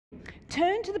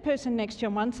turn to the person next to you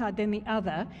on one side, then the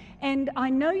other. And I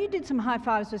know you did some high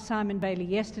fives with Simon Bailey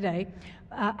yesterday.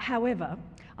 However,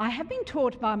 I have been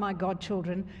taught by my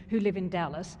godchildren who live in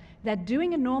Dallas that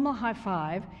doing a normal high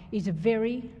five is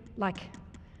very,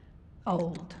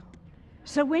 old.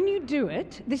 So when you do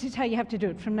it, this is how you have to do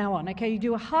it from now on, okay? You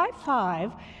do a high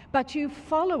five, but you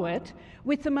follow it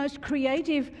with the most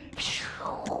creative,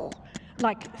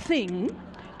 thing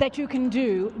that you can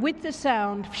do with the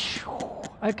sound,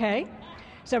 okay?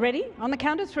 So ready? On the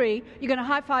count of 3, you're going to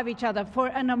high five each other for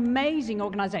an amazing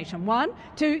organization. 1,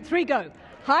 2, 3, go.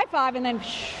 High five and then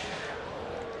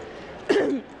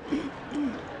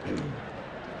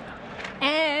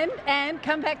and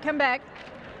come back.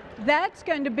 That's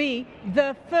going to be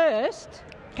the first,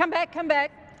 come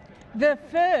back, the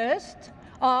first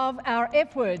of our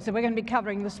F words that we're going to be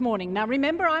covering this morning. Now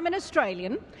remember, I'm an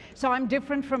Australian, so I'm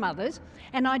different from others,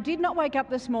 and I did not wake up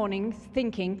this morning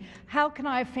thinking, how can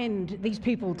I offend these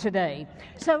people today?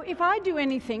 So if I do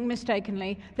anything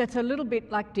mistakenly that's a little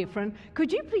bit different,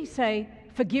 could you please say,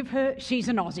 forgive her, she's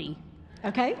an Aussie,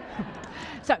 okay?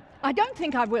 So I don't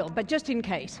think I will, but just in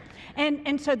case.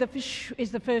 And so the fish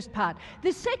is the first part.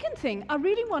 The second thing, I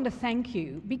really want to thank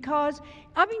you because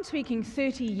I've been speaking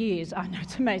 30 years. I know,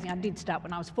 it's amazing. I did start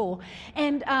when I was 4.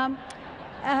 And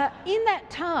in that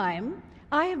time,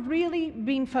 I have really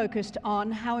been focused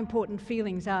on how important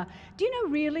feelings are. Do you know,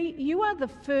 really, you are the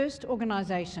first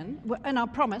organisation, and I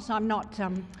promise I'm not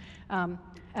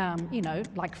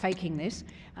faking this.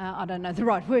 I don't know the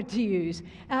right word to use.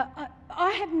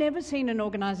 I have never seen an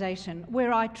organisation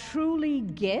where I truly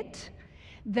get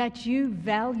that you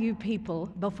value people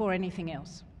before anything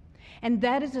else. And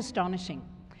that is astonishing.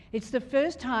 It's the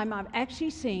first time I've actually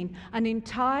seen an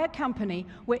entire company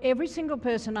where every single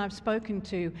person I've spoken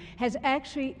to has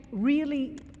actually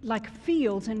really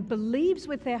feels and believes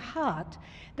with their heart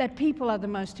that people are the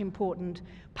most important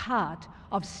part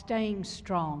of staying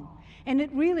strong. And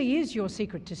it really is your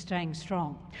secret to staying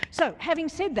strong. So, having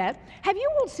said that, have you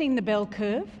all seen the bell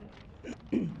curve?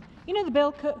 You know the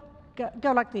bell curve?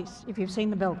 Go like this if you've seen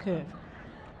the bell curve,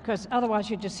 because otherwise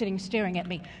you're just sitting staring at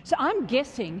me. So I'm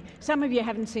guessing some of you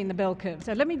haven't seen the bell curve.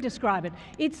 So let me describe it.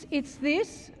 It's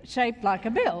this shaped like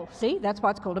a bell. See, that's why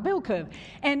it's called a bell curve.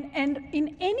 And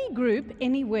in any group,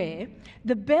 anywhere,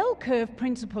 the bell curve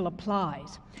principle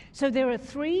applies. So there are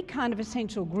 3 kind of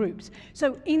essential groups.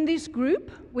 So in this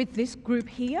group, with this group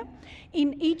here,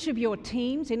 in each of your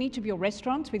teams, in each of your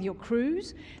restaurants, with your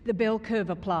crews, the bell curve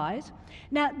applies.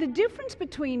 Now, the difference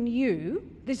between you,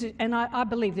 and I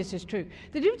believe this is true,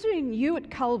 the difference between you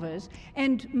at Culvers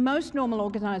and most normal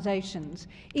organisations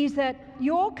is that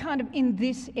you're kind of in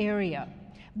this area.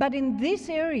 But in this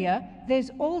area, there's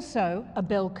also a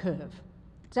bell curve.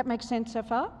 Does that make sense so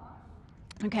far?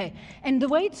 Okay, and the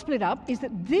way it's split up is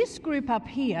that this group up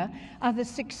here are the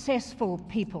successful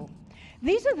people.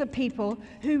 These are the people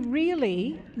who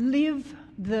really live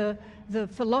the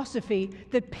philosophy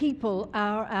that people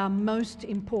are our most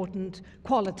important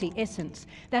quality, essence.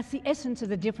 That's the essence of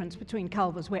the difference between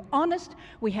Culvers. We're honest,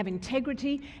 we have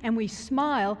integrity, and we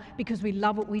smile because we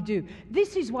love what we do.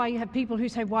 This is why you have people who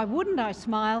say, why wouldn't I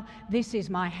smile? This is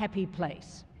my happy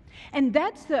place. And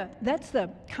that's the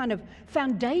kind of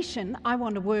foundation I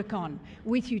want to work on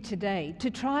with you today,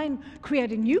 to try and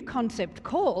create a new concept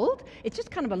called, it's just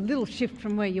kind of a little shift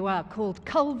from where you are, called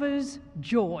Culvers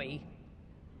Joy.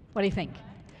 What do you think?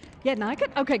 Yeah, no, good?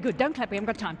 Okay, good. Don't clap, we haven't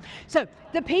got time. So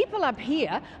the people up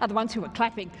here are the ones who are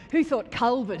clapping, who thought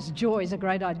Culvers Joy is a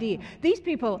great idea. These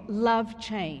people love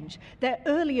change. They're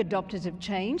early adopters of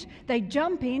change. They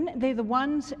jump in. They're the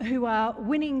ones who are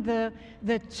winning the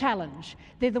challenge.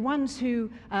 They're the ones who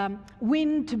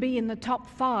win to be in the top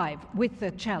 5 with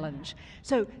the challenge.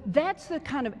 So that's the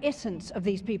kind of essence of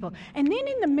these people. And then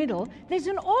in the middle, there's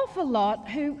an awful lot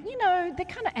who, they're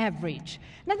kind of average.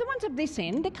 Now, the ones at this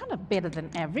end, they're kind of better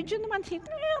than average, and the ones here,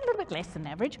 a little bit less than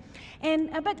average.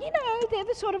 But they're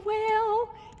the sort of, well,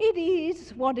 it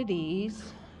is what it is.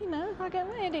 I go,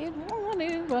 it is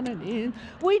what it is.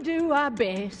 We do our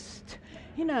best.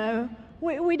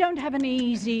 We don't have an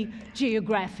easy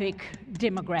geographic,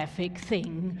 demographic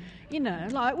thing. We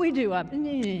do our...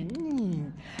 And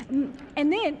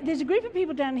then there's a group of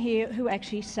people down here who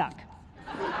actually suck.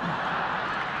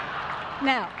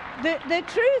 Now, the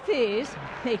truth is...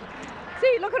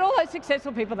 See, look at all those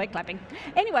successful people, they're clapping.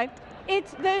 Anyway,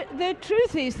 the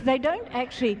truth is they don't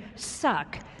actually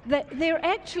suck. They're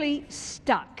actually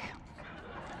stuck.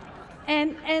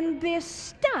 And they're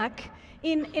stuck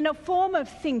in a form of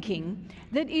thinking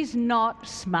that is not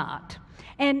smart.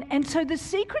 And so the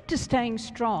secret to staying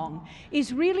strong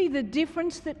is really the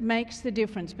difference that makes the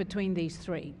difference between these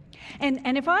three.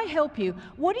 And if I help you,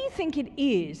 what do you think it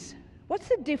is? What's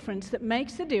the difference that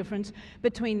makes the difference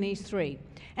between these three?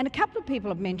 And a couple of people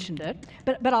have mentioned it,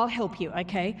 but I'll help you,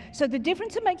 okay? So the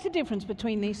difference that makes the difference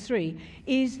between these three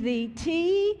is the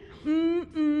T-K-I-N-G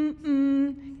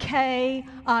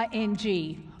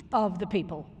of the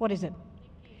people. What is it?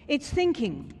 It's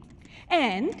thinking.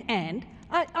 And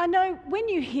I know when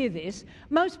you hear this,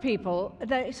 most people,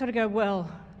 they sort of go,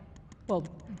 well,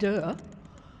 duh.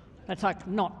 That's like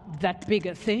not that big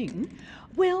a thing.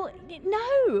 Well,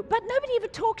 no, but nobody ever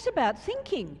talks about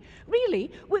thinking.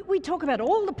 Really, we talk about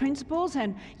all the principles,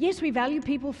 and yes, we value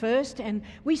people first, and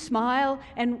we smile,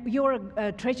 and you're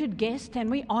a treasured guest, and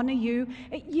we honour you.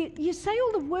 You say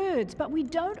all the words, but we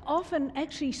don't often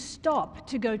actually stop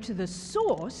to go to the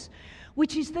source,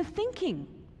 which is the thinking.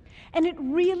 And it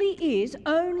really is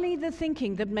only the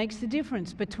thinking that makes the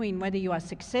difference between whether you are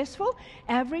successful,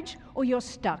 average, or you're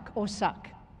stuck or suck.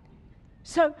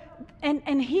 So,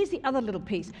 and here's the other little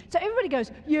piece. So everybody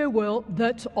goes, yeah, well,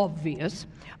 that's obvious.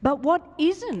 But what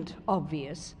isn't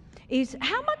obvious is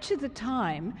how much of the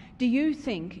time do you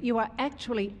think you are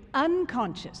actually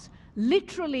unconscious,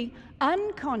 literally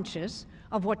unconscious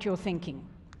of what you're thinking?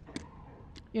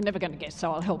 You're never going to guess,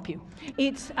 so I'll help you.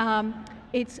 It's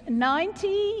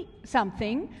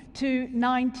 90-something to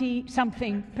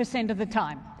 90-something% of the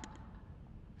time.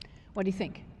 What do you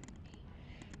think?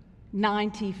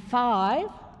 95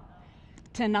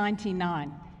 to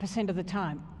 99% of the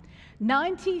time.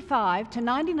 95 to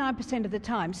 99% of the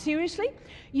time. Seriously?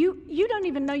 You don't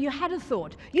even know you had a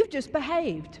thought. You've just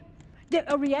behaved.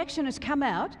 A reaction has come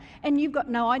out, and you've got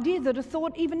no idea that a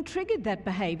thought even triggered that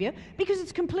behaviour because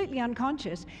it's completely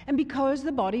unconscious and because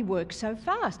the body works so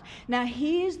fast. Now,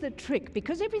 here's the trick.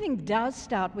 Because everything does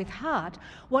start with heart,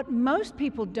 what most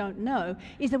people don't know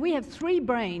is that we have three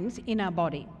brains in our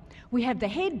body. We have the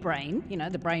head brain, you know,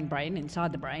 the brain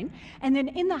inside the brain, and then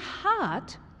in the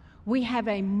heart, we have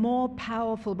a more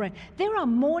powerful brain. There are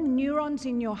more neurons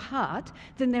in your heart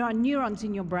than there are neurons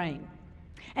in your brain.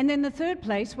 And then the third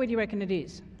place, where do you reckon it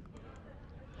is?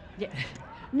 Yeah.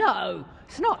 No,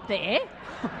 it's not there.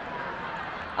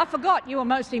 I forgot you were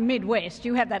mostly Midwest.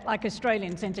 You have that like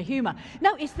Australian sense of humour.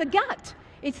 No, it's the gut.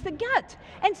 It's the gut.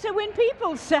 And so when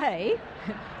people say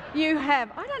you have,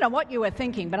 I don't know what you were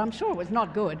thinking, but I'm sure it was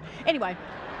not good. Anyway,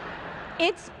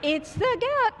 it's the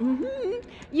gut.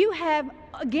 You have,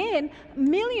 again,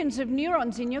 millions of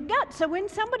neurons in your gut. So when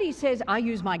somebody says, I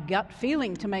use my gut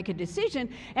feeling to make a decision,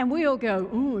 and we all go,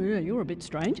 oh, yeah, you're a bit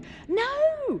strange.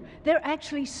 No, they're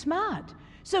actually smart.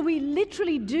 So we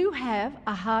literally do have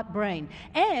a heart brain.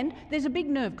 And there's a big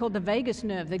nerve called the vagus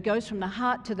nerve that goes from the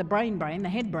heart to the brain, the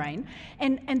head brain.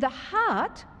 And the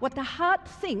heart, what the heart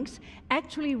thinks,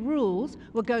 actually rules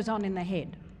what goes on in the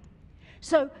head.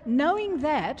 So knowing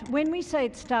that, when we say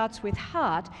it starts with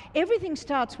heart, everything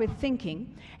starts with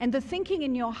thinking, and the thinking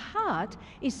in your heart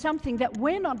is something that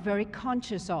we're not very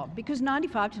conscious of, because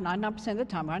 95 to 99% of the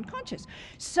time we're unconscious.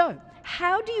 So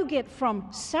how do you get from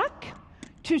suck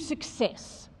to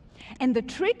success? And the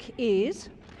trick is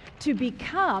to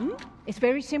become, it's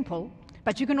very simple,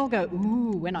 but you can all go,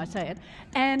 ooh, when I say it,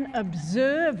 an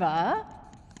observer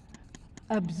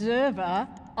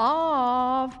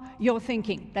of your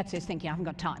thinking. That says thinking, I haven't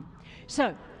got time.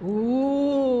 So,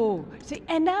 ooh, see,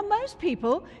 and now most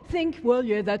people think, well,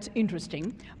 yeah, that's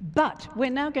interesting, but we're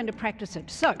now going to practice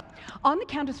it. So, on the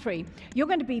count of three, you're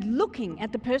going to be looking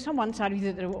at the person on one side of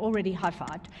you that are already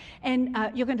high-fived, and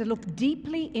you're going to look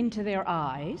deeply into their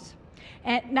eyes.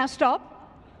 And now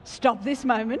stop this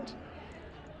moment.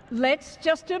 Let's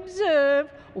just observe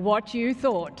what you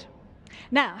thought.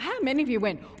 Now, how many of you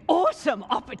went, awesome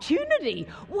opportunity?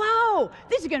 Wow,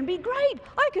 this is going to be great.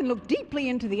 I can look deeply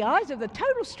into the eyes of the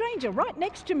total stranger right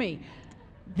next to me.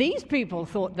 These people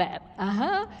thought that.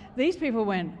 These people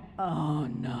went, oh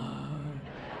no.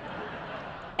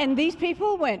 And these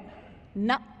people went,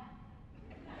 nah.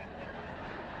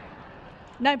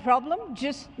 No problem,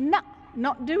 just nah,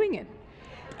 not doing it.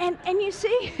 And you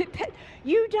see, that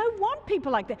you don't want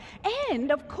people like that.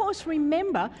 And, of course,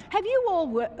 remember, have you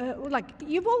all,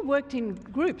 you've all worked in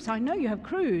groups. I know you have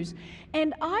crews.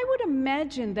 And I would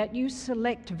imagine that you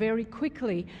select very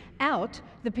quickly out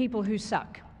the people who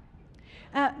suck.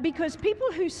 Because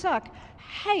people who suck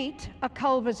hate a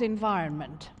Culvers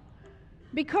environment.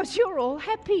 Because you're all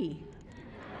happy.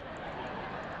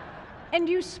 And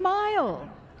you smile.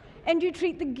 and you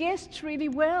treat the guests really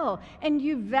well, and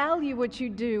you value what you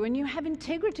do, and you have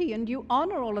integrity, and you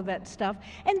honor all of that stuff.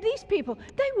 And these people,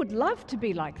 they would love to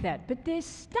be like that, but they're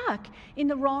stuck in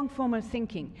the wrong form of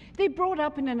thinking. They're brought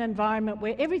up in an environment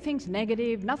where everything's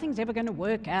negative, nothing's ever going to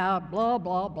work out, blah,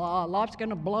 blah, blah, life's going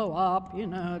to blow up,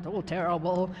 it's all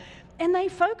terrible. And they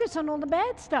focus on all the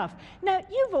bad stuff. Now,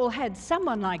 you've all had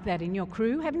someone like that in your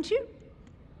crew, haven't you?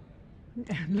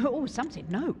 Oh, some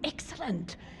said, no,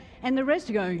 excellent. And the rest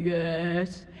are going,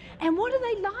 yes. And what are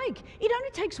they like? It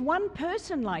only takes one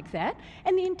person like that,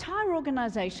 and the entire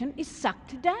organisation is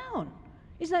sucked down.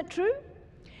 Isn't that true?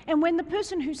 And when the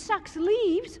person who sucks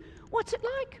leaves, what's it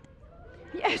like?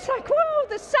 Yeah, it's like, whoa,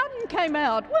 the sun came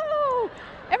out. Whoa,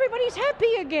 everybody's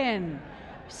happy again.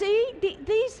 See,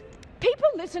 these people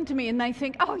listen to me and they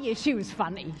think, oh, yeah, she was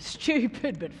funny.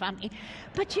 Stupid, but funny.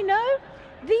 But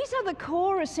these are the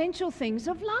core essential things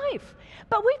of life.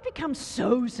 But we've become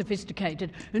so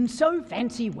sophisticated and so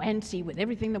fancy-wancy with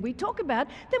everything that we talk about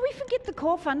that we forget the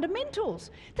core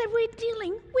fundamentals, that we're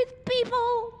dealing with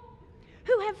people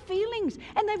who have feelings,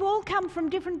 and they've all come from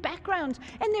different backgrounds,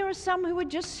 and there are some who are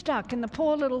just stuck in the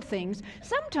poor little things.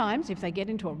 Sometimes, if they get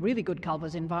into a really good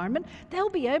Culvers environment, they'll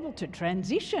be able to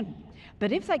transition.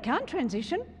 But if they can't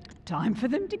transition, time for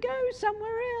them to go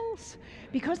somewhere else,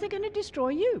 because they're going to destroy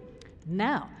you.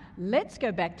 Now, let's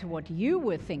go back to what you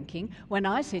were thinking when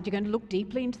I said you're going to look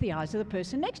deeply into the eyes of the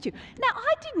person next to you. Now,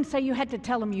 I didn't say you had to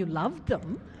tell them you loved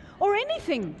them or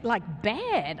anything like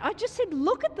bad. I just said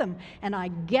look at them. And I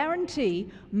guarantee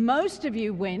most of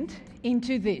you went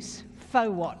into this.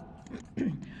 Faux what?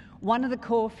 One of the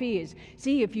core fears.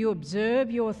 See, if you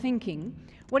observe your thinking,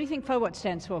 what do you think faux what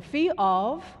stands for? Fear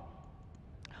of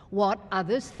what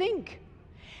others think.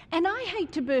 And I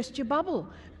hate to burst your bubble,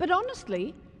 but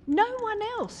honestly, no one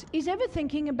else is ever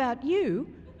thinking about you,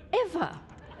 ever.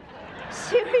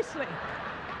 Seriously.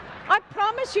 I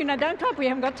promise you, now don't clap, we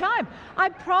haven't got time. I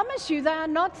promise you they are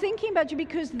not thinking about you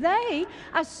because they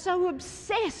are so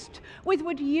obsessed with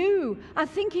what you are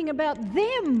thinking about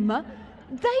them,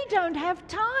 they don't have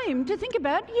time to think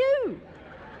about you.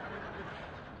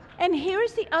 And here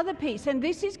is the other piece, and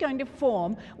this is going to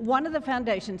form one of the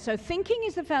foundations. So thinking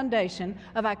is the foundation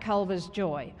of our Culvers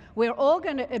joy. We're all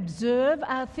going to observe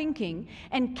our thinking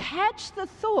and catch the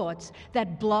thoughts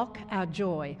that block our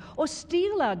joy or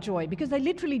steal our joy, because they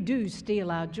literally do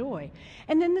steal our joy.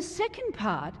 And then the second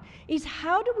part is,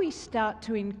 how do we start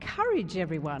to encourage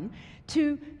everyone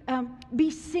to be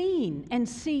seen and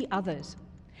see others?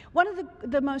 One of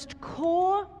the most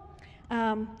core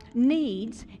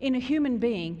needs in a human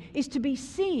being is to be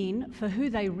seen for who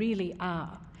they really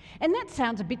are. And that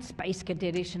sounds a bit space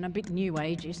cadetish and a bit new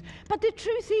ageish, but the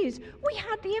truth is we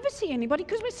hardly ever see anybody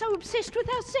because we're so obsessed with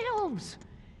ourselves.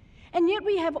 And yet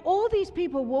we have all these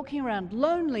people walking around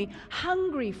lonely,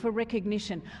 hungry for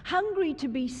recognition, hungry to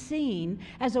be seen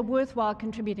as a worthwhile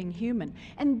contributing human.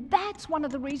 And that's one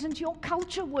of the reasons your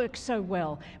culture works so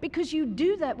well, because you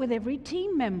do that with every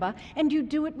team member and you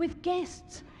do it with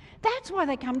guests. That's why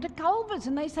they come to Culvers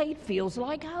and they say it feels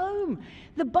like home.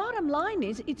 The bottom line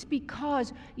is it's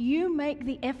because you make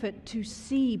the effort to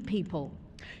see people.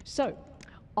 So,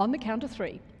 on the count of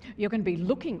 3, you're going to be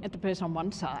looking at the person on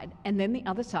one side and then the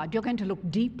other side. You're going to look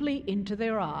deeply into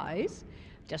their eyes.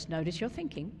 Just notice your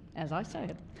thinking as I say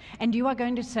it. And you are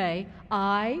going to say,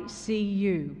 I see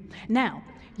you. Now,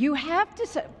 you have to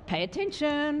say, pay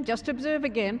attention, just observe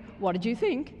again. What did you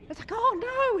think? It's like, oh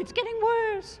no, it's getting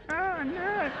worse. Oh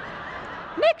no.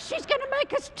 Next, she's going to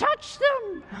make us touch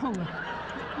them. Oh.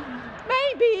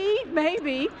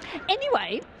 Maybe.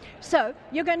 Anyway, so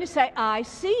you're going to say, I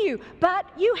see you, but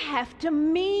you have to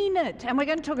mean it. And we're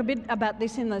going to talk a bit about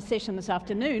this in the session this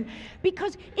afternoon,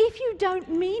 because if you don't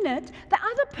mean it, the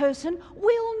other person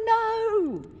will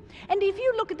know. And if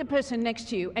you look at the person next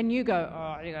to you and you go,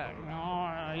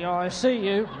 yeah, I see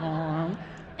you. And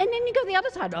then you go the other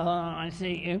side, I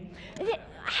see you.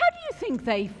 How do you think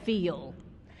they feel?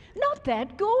 Not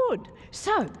that good.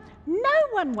 So, no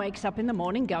one wakes up in the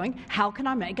morning going, how can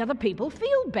I make other people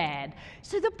feel bad?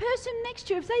 So the person next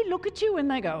to you, if they look at you and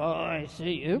they go, oh, I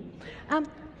see you,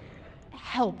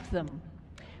 help them.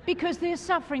 Because they're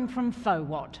suffering from faux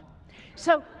what.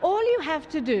 So all you have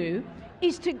to do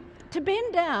is to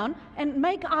bend down and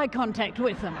make eye contact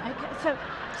with them. Okay?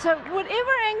 So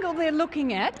whatever angle they're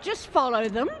looking at, just follow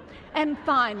them and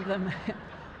find them.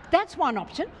 That's one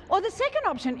option. Or the second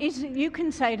option is you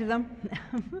can say to them,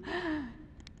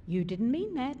 you didn't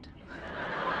mean that.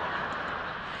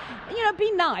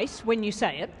 Be nice when you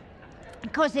say it,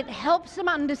 because it helps them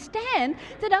understand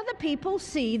that other people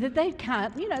see that they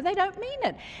can't, they don't mean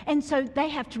it. And so they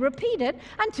have to repeat it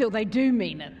until they do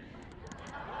mean it.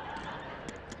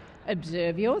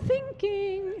 Observe your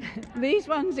thinking. These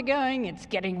ones are going, it's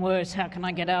getting worse, how can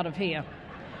I get out of here?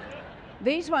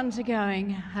 These ones are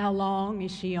going, how long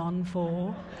is she on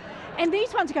for? And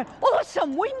these ones are going,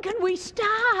 awesome, when can we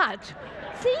start?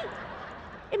 See?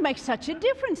 It makes such a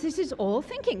difference. This is all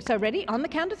thinking. So ready? On the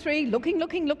count of three, looking,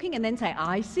 looking, looking, and then say,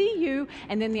 I see you.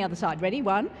 And then the other side. Ready?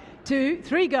 1, 2,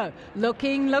 3, go.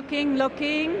 Looking, looking,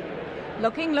 looking,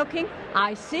 looking, looking.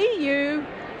 I see you.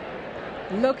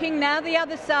 Looking now the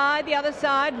other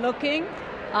side, looking.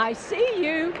 I see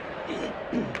you.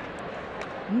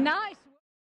 Nice.